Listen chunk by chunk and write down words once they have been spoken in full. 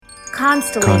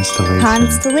Constellation.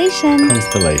 Constellation.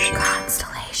 Constellation.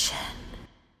 Constellation.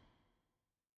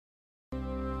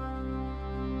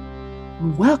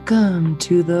 Welcome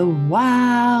to the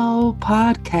WOW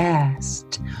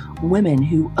Podcast, Women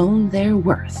Who Own Their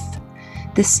Worth.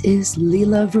 This is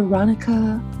Leela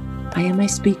Veronica. I am a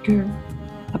speaker,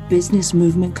 a business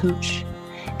movement coach,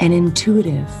 an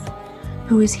intuitive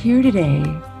who is here today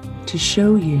to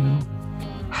show you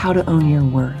how to own your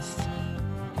worth.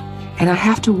 And I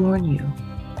have to warn you,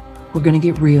 we're going to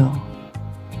get real,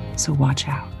 so watch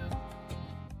out.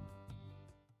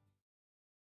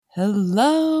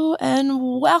 Hello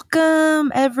and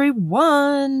welcome,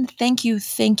 everyone. Thank you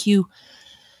from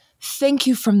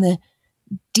the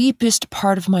deepest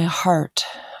part of my heart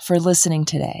for listening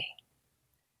today.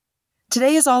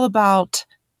 Today is all about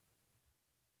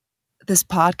this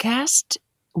podcast.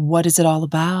 What is it all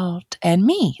about? And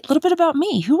me, a little bit about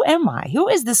me. Who am I? Who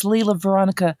is this Leela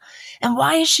Veronica? And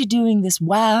why is she doing this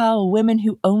Wow Women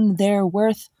Who Own Their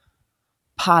Worth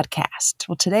podcast?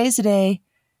 Well, today's the day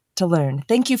to learn.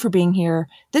 Thank you for being here.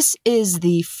 This is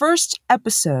the first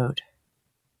episode.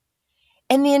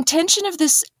 And the intention of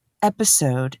this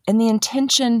episode and the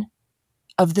intention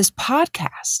of this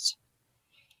podcast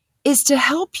is to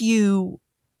help you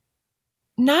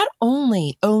not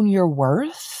only own your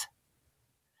worth,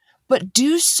 but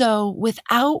do so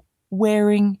without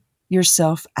wearing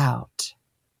yourself out.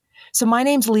 So my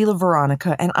name's Leela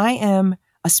Veronica, and I am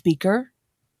a speaker,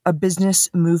 a business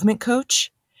movement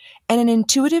coach, and an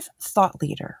intuitive thought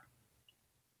leader.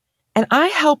 And I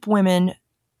help women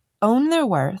own their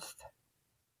worth,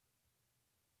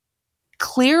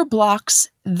 clear blocks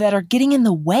that are getting in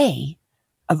the way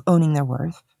of owning their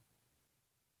worth,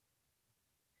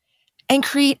 and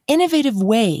create innovative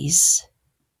ways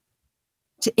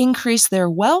to increase their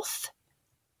wealth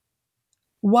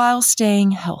while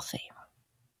staying healthy.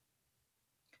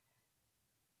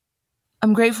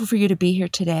 I'm grateful for you to be here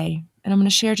today, and I'm going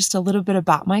to share just a little bit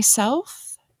about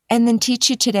myself and then teach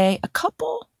you today a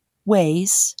couple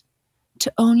ways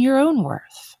to own your own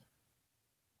worth.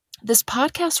 This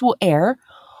podcast will air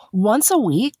once a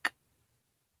week.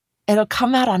 It'll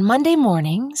come out on Monday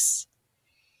mornings,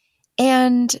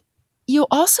 and you'll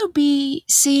also be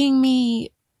seeing me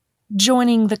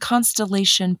joining the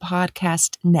Constellation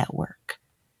Podcast Network.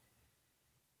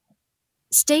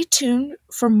 Stay tuned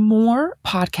for more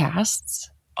podcasts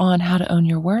on how to own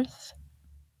your worth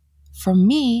from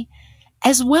me,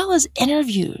 as well as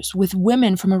interviews with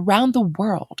women from around the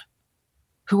world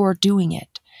who are doing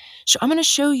it. So I'm going to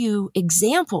show you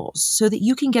examples so that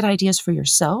you can get ideas for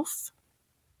yourself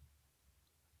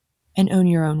and own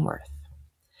your own worth.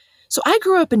 So I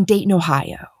grew up in Dayton,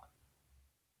 Ohio,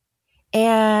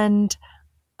 and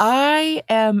I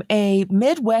am a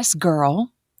Midwest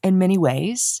girl in many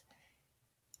ways.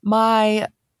 My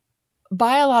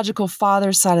biological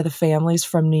father's side of the family is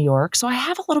from New York, so I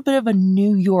have a little bit of a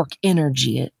New York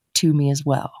energy to me as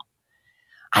well.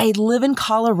 I live in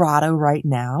Colorado right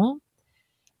now,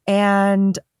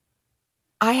 and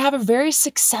I have a very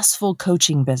successful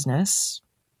coaching business.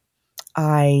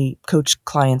 I coach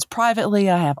clients privately.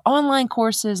 I have online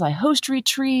courses. I host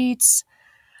retreats.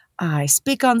 I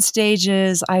speak on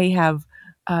stages. I have,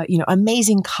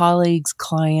 amazing colleagues,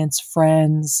 clients,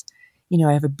 friends.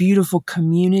 I have a beautiful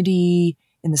community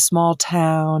in the small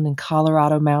town in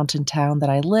Colorado mountain town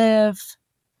that I live.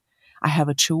 I have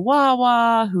a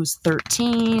Chihuahua who's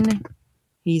 13.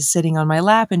 He's sitting on my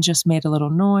lap and just made a little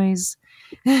noise.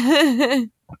 I'm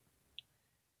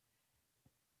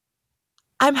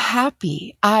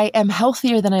happy. I am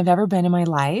healthier than I've ever been in my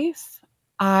life.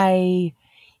 I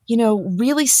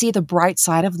really see the bright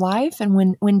side of life. And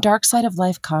when dark side of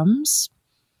life comes,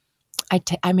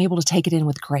 I'm able to take it in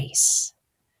with grace.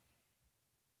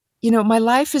 My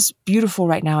life is beautiful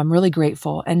right now. I'm really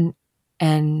grateful. And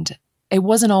it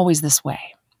wasn't always this way.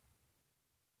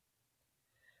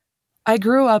 I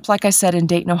grew up, like I said, in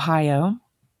Dayton, Ohio,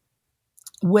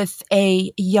 with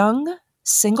a young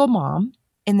single mom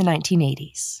in the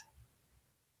 1980s.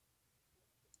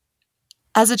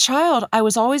 As a child, I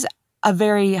was always a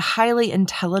very highly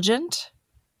intelligent,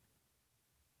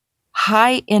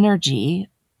 high energy,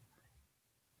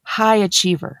 high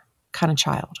achiever kind of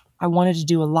child. I wanted to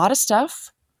do a lot of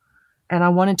stuff, and I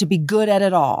wanted to be good at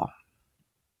it all.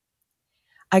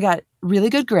 I got really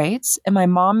good grades, and my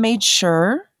mom made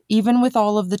sure, even with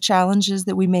all of the challenges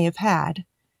that we may have had,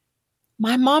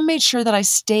 my mom made sure that I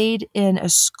stayed in a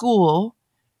school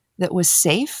that was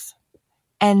safe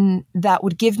and that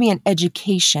would give me an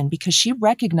education, because she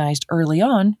recognized early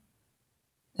on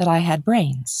that I had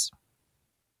brains.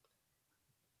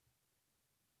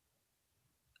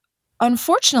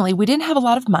 Unfortunately, we didn't have a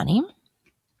lot of money,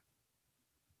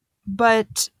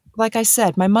 But like I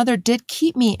said, my mother did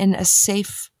keep me in a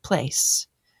safe place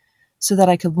so that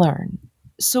I could learn.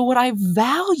 So what I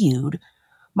valued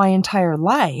my entire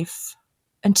life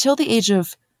until the age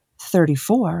of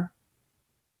 34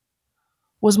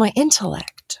 was my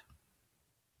intellect.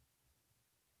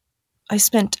 I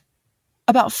spent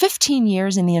about 15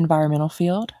 years in the environmental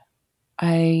field.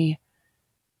 I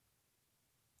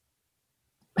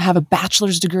have a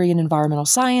bachelor's degree in environmental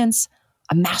science,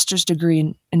 a master's degree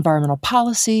in environmental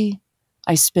policy.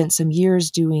 I spent some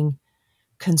years doing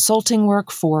consulting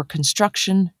work for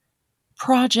construction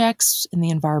projects in the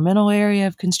environmental area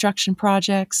of construction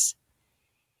projects.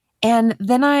 And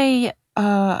then I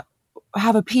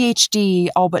have a PhD,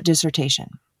 all but dissertation.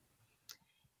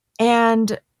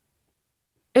 And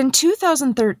in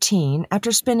 2013,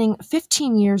 after spending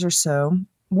 15 years or so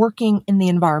working in the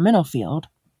environmental field,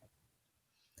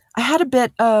 I had a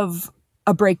bit of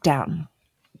a breakdown.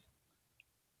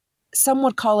 Some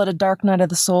would call it a dark night of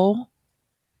the soul.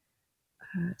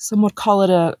 Some would call it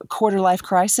a quarter-life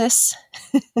crisis.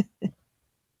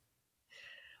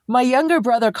 My younger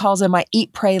brother calls it my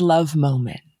eat, pray, love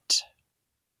moment.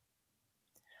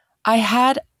 I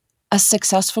had a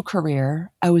successful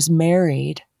career. I was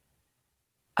married.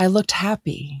 I looked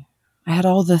happy. I had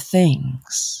all the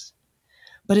things.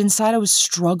 But inside I was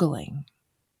struggling.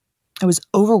 I was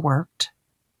overworked,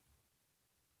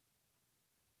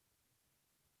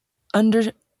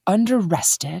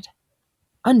 under-rested,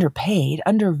 underpaid,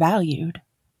 undervalued.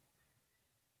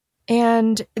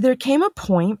 And there came a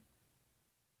point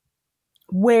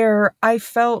where I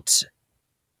felt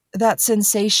that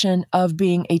sensation of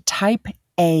being a type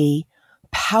A,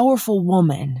 powerful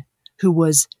woman who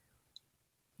was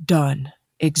done,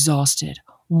 exhausted,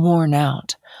 worn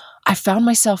out. I found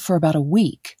myself for about a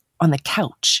week on the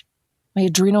couch. My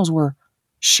adrenals were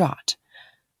shot.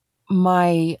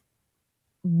 My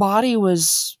body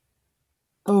was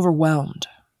overwhelmed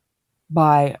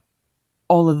by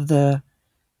all of the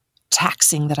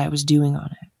taxing that I was doing on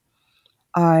it.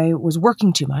 I was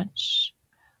working too much.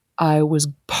 I was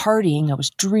partying. I was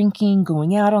drinking,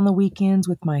 going out on the weekends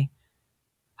with my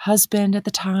husband at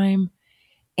the time.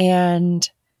 And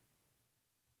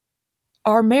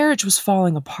our marriage was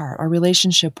falling apart. Our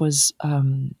relationship was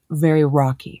very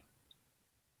rocky.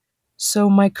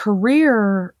 So my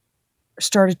career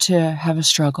started to have a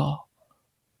struggle.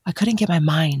 I couldn't get my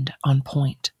mind on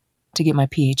point to get my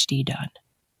PhD done.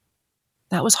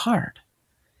 That was hard.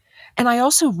 And I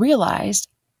also realized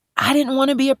I didn't want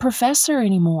to be a professor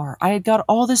anymore. I had got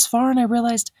all this far and I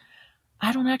realized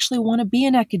I don't actually want to be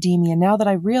in academia. Now that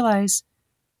I realize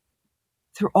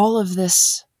through all of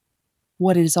this,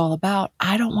 what it is all about,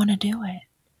 I don't want to do it.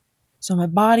 So my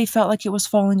body felt like it was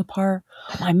falling apart.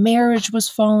 My marriage was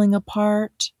falling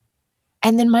apart.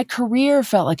 And then my career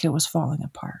felt like it was falling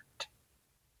apart.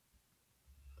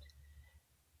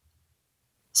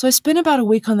 So I spent about a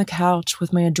week on the couch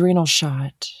with my adrenals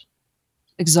shot,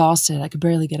 exhausted. I could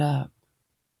barely get up.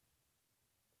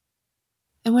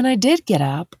 And when I did get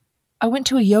up, I went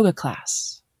to a yoga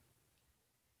class.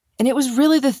 And it was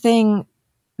really the thing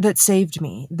that saved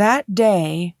me. That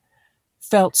day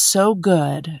felt so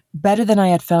good, better than I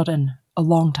had felt in a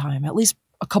long time, at least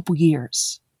a couple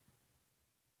years.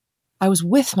 I was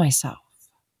with myself.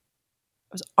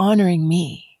 I was honoring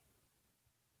me.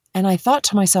 And I thought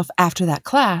to myself after that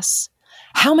class,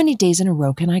 how many days in a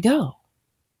row can I go?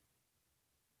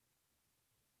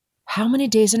 How many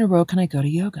days in a row can I go to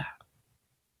yoga?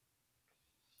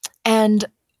 And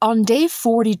on day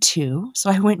 42, so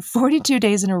I went 42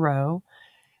 days in a row,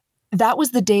 that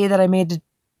was the day that I made the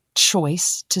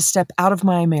choice to step out of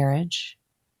my marriage,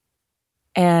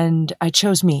 and I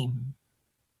chose me.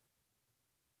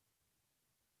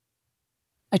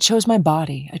 I chose my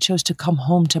body. I chose to come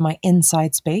home to my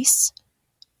inside space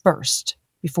first,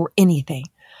 before anything.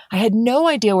 I had no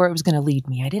idea where it was going to lead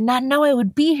me. I did not know I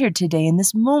would be here today in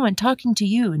this moment talking to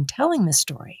you and telling this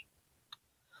story.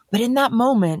 But in that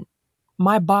moment,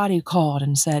 my body called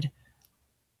and said,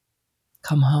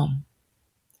 come home.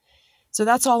 So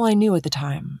that's all I knew at the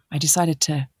time. I decided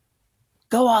to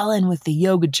go all in with the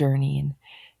yoga journey. And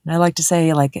I like to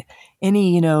say, like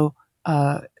any,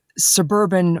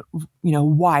 suburban,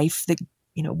 wife that,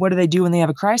 what do they do when they have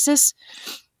a crisis?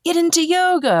 Get into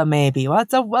yoga, maybe. Well,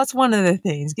 that's one of the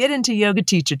things. Get into yoga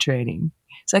teacher training.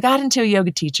 So I got into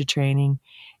yoga teacher training.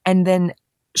 And then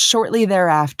shortly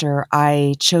thereafter,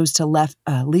 I chose to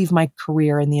leave my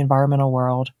career in the environmental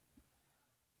world.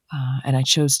 And I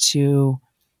chose to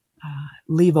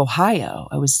leave Ohio.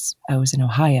 I was in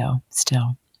Ohio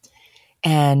still,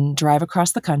 and drive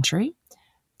across the country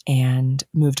and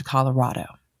move to Colorado.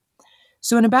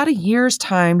 So in about a year's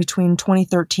time between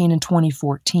 2013 and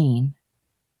 2014,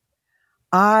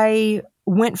 I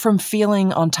went from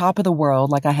feeling on top of the world,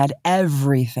 like I had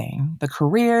everything, the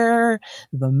career,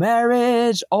 the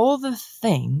marriage, all the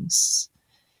things,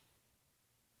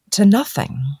 to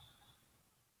nothing.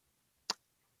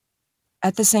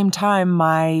 At the same time,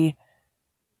 my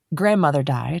grandmother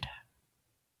died.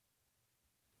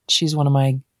 She's one of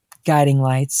my guiding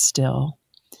lights still.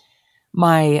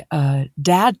 My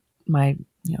dad, my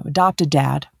adopted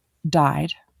dad,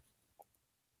 died.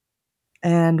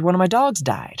 And one of my dogs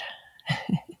died.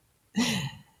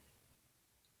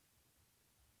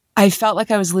 I felt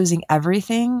like I was losing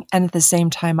everything, and at the same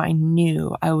time, I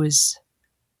knew I was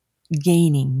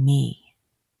gaining me.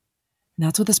 And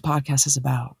that's what this podcast is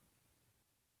about.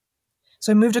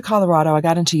 So I moved to Colorado. I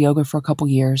got into yoga for a couple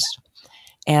years,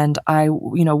 and I,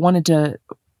 wanted to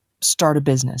start a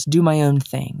business, do my own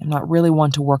thing. I'm not really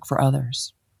one to work for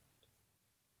others.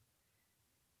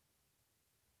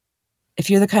 If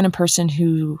you're the kind of person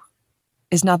who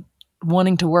is not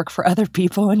wanting to work for other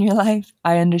people in your life,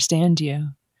 I understand you.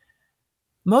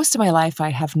 Most of my life, I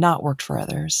have not worked for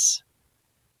others.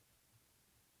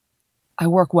 I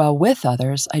work well with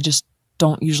others. I just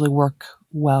don't usually work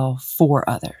well for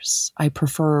others. I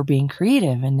prefer being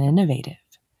creative and innovative.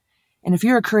 And if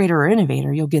you're a creator or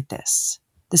innovator, you'll get this.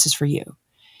 This is for you.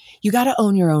 You got to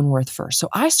own your own worth first. So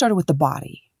I started with the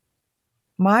body.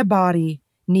 My body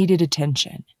needed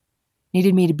attention,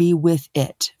 needed me to be with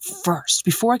it first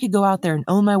before I could go out there and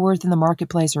own my worth in the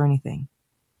marketplace or anything.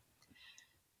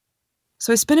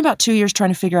 So I spent about 2 years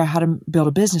trying to figure out how to build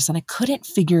a business, and I couldn't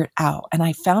figure it out. And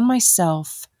I found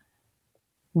myself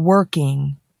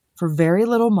working for very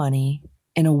little money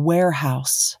in a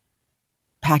warehouse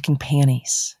packing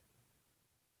panties.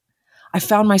 I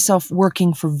found myself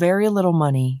working for very little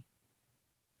money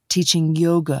teaching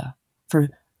yoga for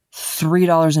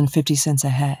 $3.50 a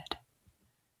head.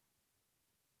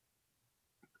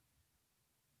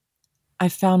 I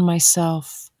found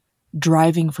myself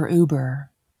driving for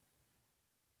Uber,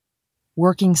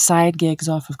 working side gigs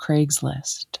off of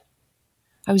Craigslist.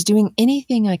 I was doing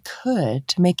anything I could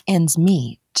to make ends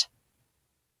meet.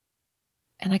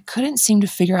 And I couldn't seem to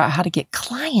figure out how to get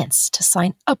clients to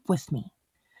sign up with me.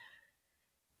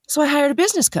 So I hired a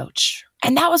business coach,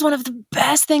 and that was one of the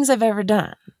best things I've ever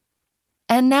done.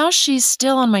 And now she's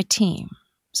still on my team.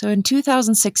 So in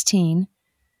 2016,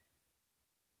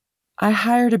 I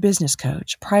hired a business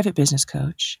coach, private business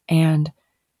coach, and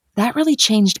that really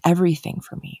changed everything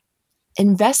for me.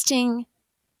 Investing,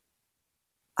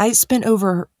 I spent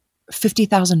over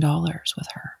 $50,000 with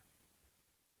her.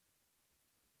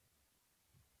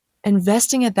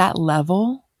 Investing at that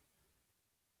level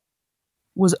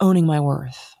was owning my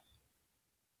worth.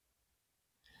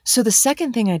 So the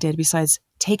second thing I did, besides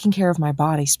taking care of my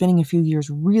body, spending a few years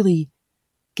really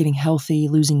getting healthy,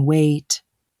 losing weight,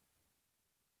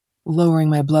 lowering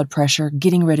my blood pressure,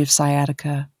 getting rid of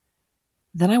sciatica,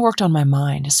 then I worked on my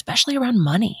mind, especially around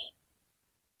money.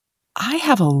 I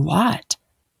have a lot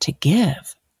to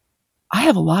give. I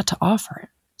have a lot to offer.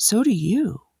 So do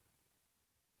you.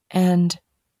 And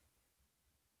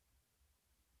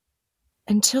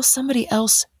until somebody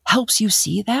else helps you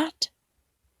see that,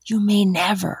 you may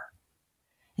never.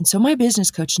 And so my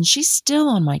business coach, and she's still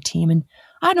on my team, and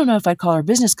I don't know if I'd call her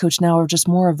business coach now or just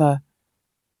more of an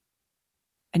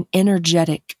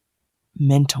energetic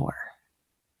mentor,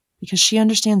 because she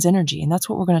understands energy. And that's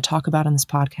what we're going to talk about in this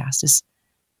podcast, is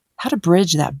how to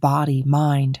bridge that body,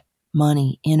 mind,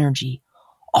 money, energy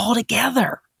all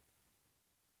together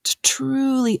to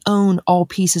truly own all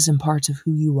pieces and parts of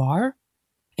who you are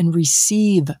and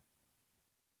receive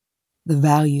the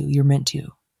value you're meant to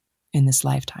in this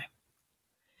lifetime.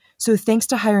 So thanks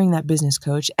to hiring that business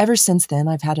coach, ever since then,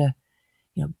 I've had a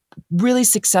really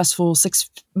successful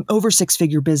over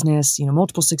six-figure business,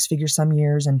 multiple six-figures some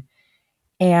years,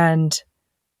 and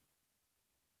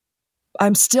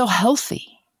I'm still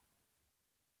healthy.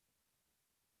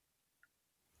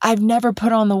 I've never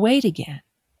put on the weight again.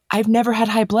 I've never had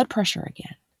high blood pressure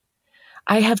again.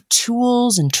 I have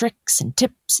tools and tricks and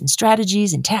tips and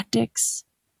strategies and tactics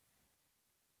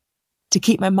to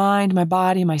keep my mind, my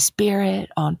body, my spirit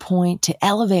on point, to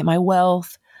elevate my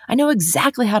wealth. I know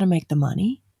exactly how to make the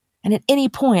money. And at any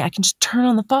point, I can just turn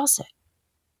on the faucet.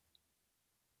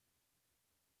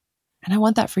 And I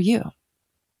want that for you.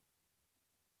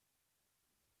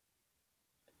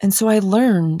 And so I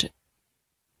learned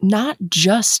not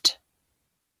just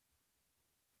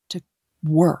to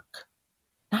work,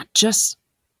 not just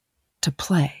to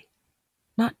play,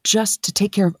 not just to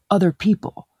take care of other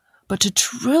people, but to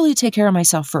truly take care of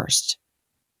myself first.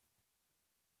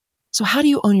 So how do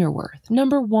you own your worth?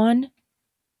 Number one,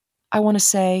 I want to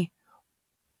say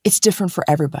it's different for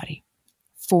everybody.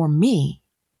 For me,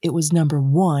 it was number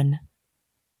one,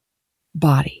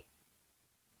 body.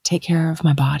 Take care of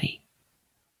my body.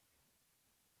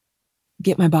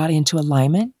 Get my body into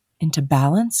alignment, into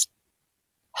balance,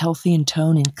 healthy in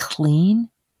tone and clean.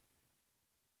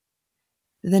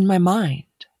 Then my mind.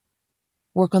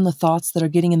 Work on the thoughts that are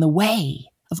getting in the way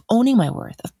of owning my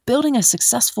worth, of building a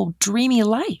successful, dreamy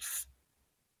life.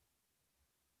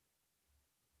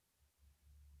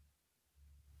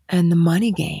 And the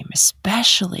money game,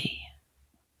 especially.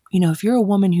 If you're a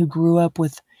woman who grew up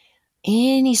with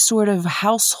any sort of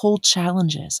household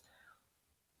challenges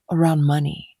around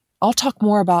money, I'll talk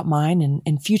more about mine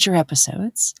in future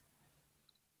episodes.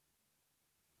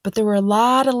 But there were a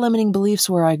lot of limiting beliefs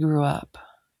where I grew up.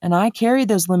 And I carried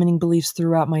those limiting beliefs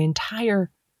throughout my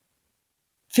entire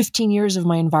 15 years of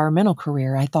my environmental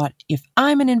career. I thought, if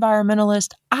I'm an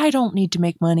environmentalist, I don't need to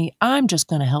make money. I'm just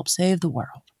going to help save the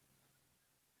world.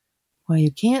 Well,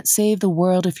 you can't save the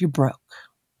world if you're broke.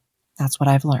 That's what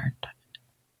I've learned.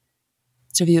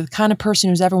 So if you're the kind of person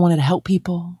who's ever wanted to help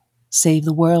people, save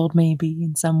the world maybe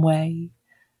in some way,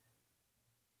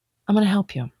 I'm going to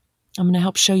help you. I'm going to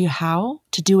help show you how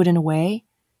to do it in a way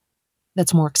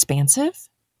that's more expansive,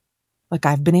 like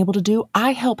I've been able to do.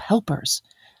 I help helpers.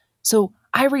 So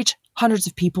I reach hundreds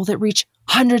of people that reach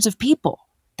hundreds of people.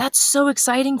 That's so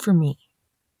exciting for me.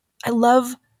 I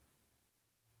love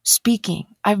speaking.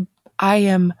 I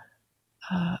am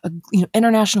an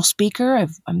international speaker.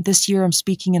 This year I'm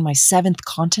speaking in my 7th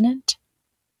continent.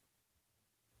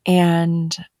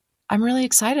 And I'm really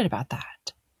excited about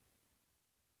that.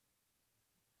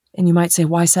 And you might say,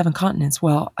 why 7 continents?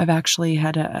 Well, I've actually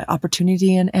had an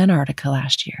opportunity in Antarctica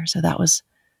last year, so that was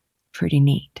pretty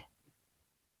neat.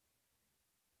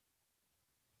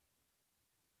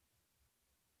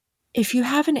 If you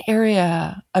have an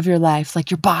area of your life, like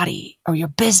your body or your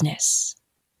business,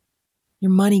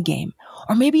 your money game,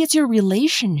 or maybe it's your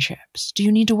relationships, do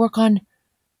you need to work on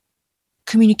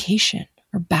communication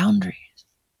or boundaries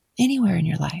anywhere in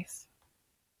your life?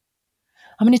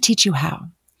 I'm going to teach you how.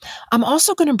 I'm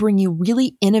also going to bring you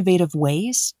really innovative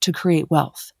ways to create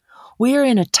wealth. We are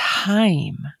in a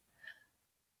time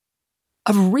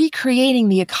of recreating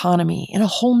the economy in a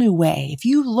whole new way. If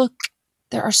you look,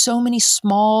 there are so many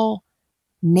small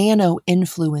nano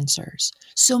influencers,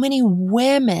 so many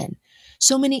women,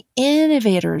 so many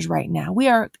innovators right now. We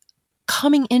are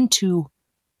coming into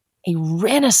a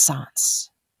renaissance,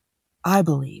 I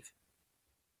believe,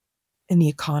 in the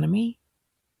economy.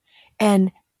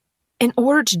 And in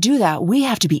order to do that, we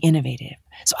have to be innovative.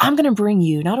 So I'm going to bring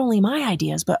you not only my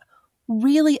ideas, but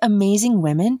really amazing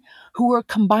women who are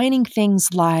combining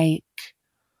things like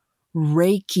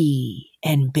Reiki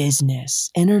and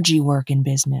business, energy work and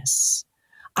business.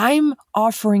 I'm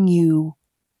offering you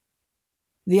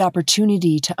the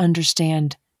opportunity to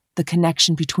understand the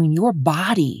connection between your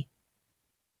body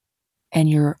and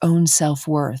your own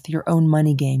self-worth, your own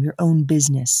money game, your own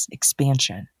business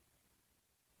expansion.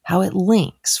 How it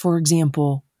links, for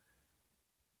example,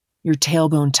 your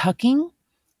tailbone tucking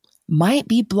might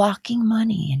be blocking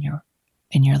money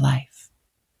in your life.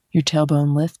 Your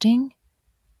tailbone lifting,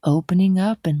 opening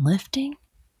up and lifting.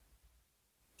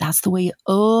 That's the way you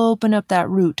open up that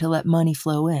root to let money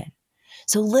flow in.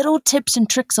 So little tips and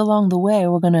tricks along the way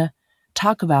we're going to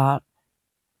talk about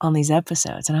on these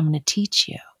episodes. And I'm going to teach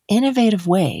you innovative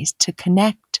ways to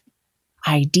connect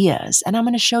ideas. And I'm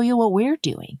going to show you what we're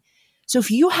doing. So if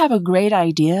you have a great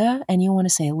idea and you want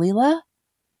to say, Leela,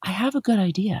 I have a good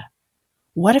idea.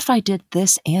 What if I did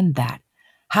this and that?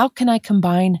 How can I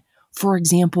combine, for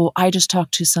example, I just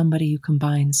talked to somebody who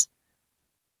combines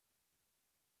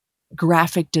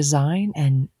graphic design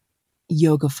and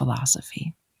yoga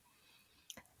philosophy.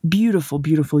 Beautiful,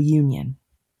 beautiful union.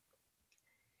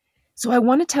 So I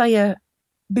want to tell you,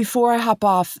 before I hop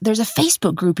off, there's a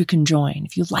Facebook group you can join.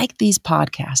 If you like these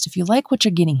podcasts, if you like what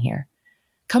you're getting here,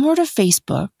 come over to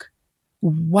Facebook.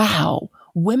 Wow,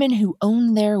 Women Who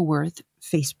Own Their Worth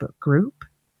Facebook group.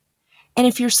 And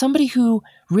if you're somebody who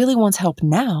really wants help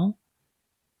now,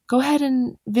 go ahead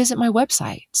and visit my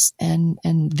websites and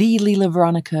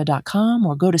theleelaveronica.com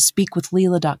or go to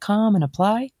speakwithleela.com and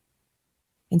apply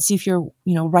and see if you're,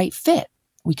 right fit.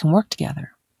 We can work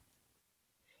together.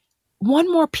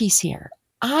 One more piece here.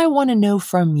 I want to know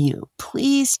from you.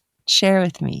 Please share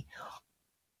with me.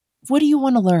 What do you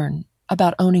want to learn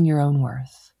about owning your own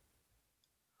worth?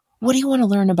 What do you want to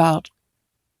learn about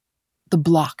the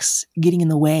blocks getting in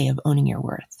the way of owning your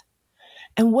worth?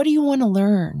 And what do you want to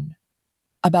learn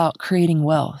about creating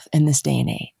wealth in this day and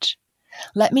age?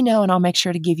 Let me know and I'll make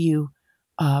sure to give you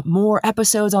more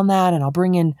episodes on that. And I'll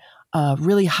bring in a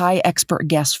really high expert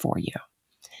guest for you.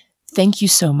 Thank you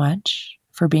so much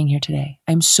for being here today.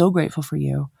 I'm so grateful for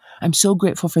you. I'm so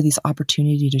grateful for this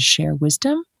opportunity to share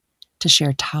wisdom, to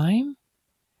share time,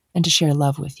 and to share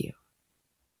love with you.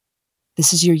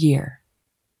 This is your year.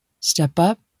 Step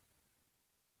up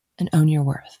and own your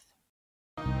worth.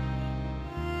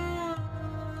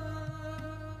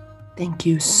 Thank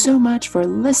you so much for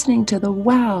listening to the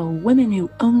Wow Women Who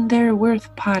Own Their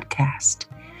Worth podcast.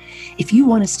 If you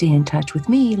want to stay in touch with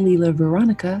me, Leela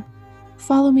Veronica,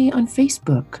 follow me on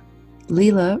Facebook,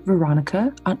 Leela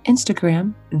Veronica, on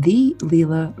Instagram, The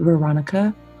Leela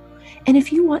Veronica. And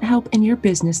if you want help in your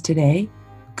business today,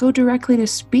 go directly to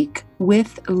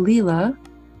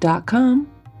speakwithleela.com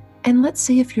and let's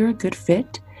see if you're a good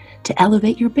fit to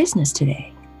elevate your business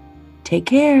today. Take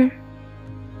care.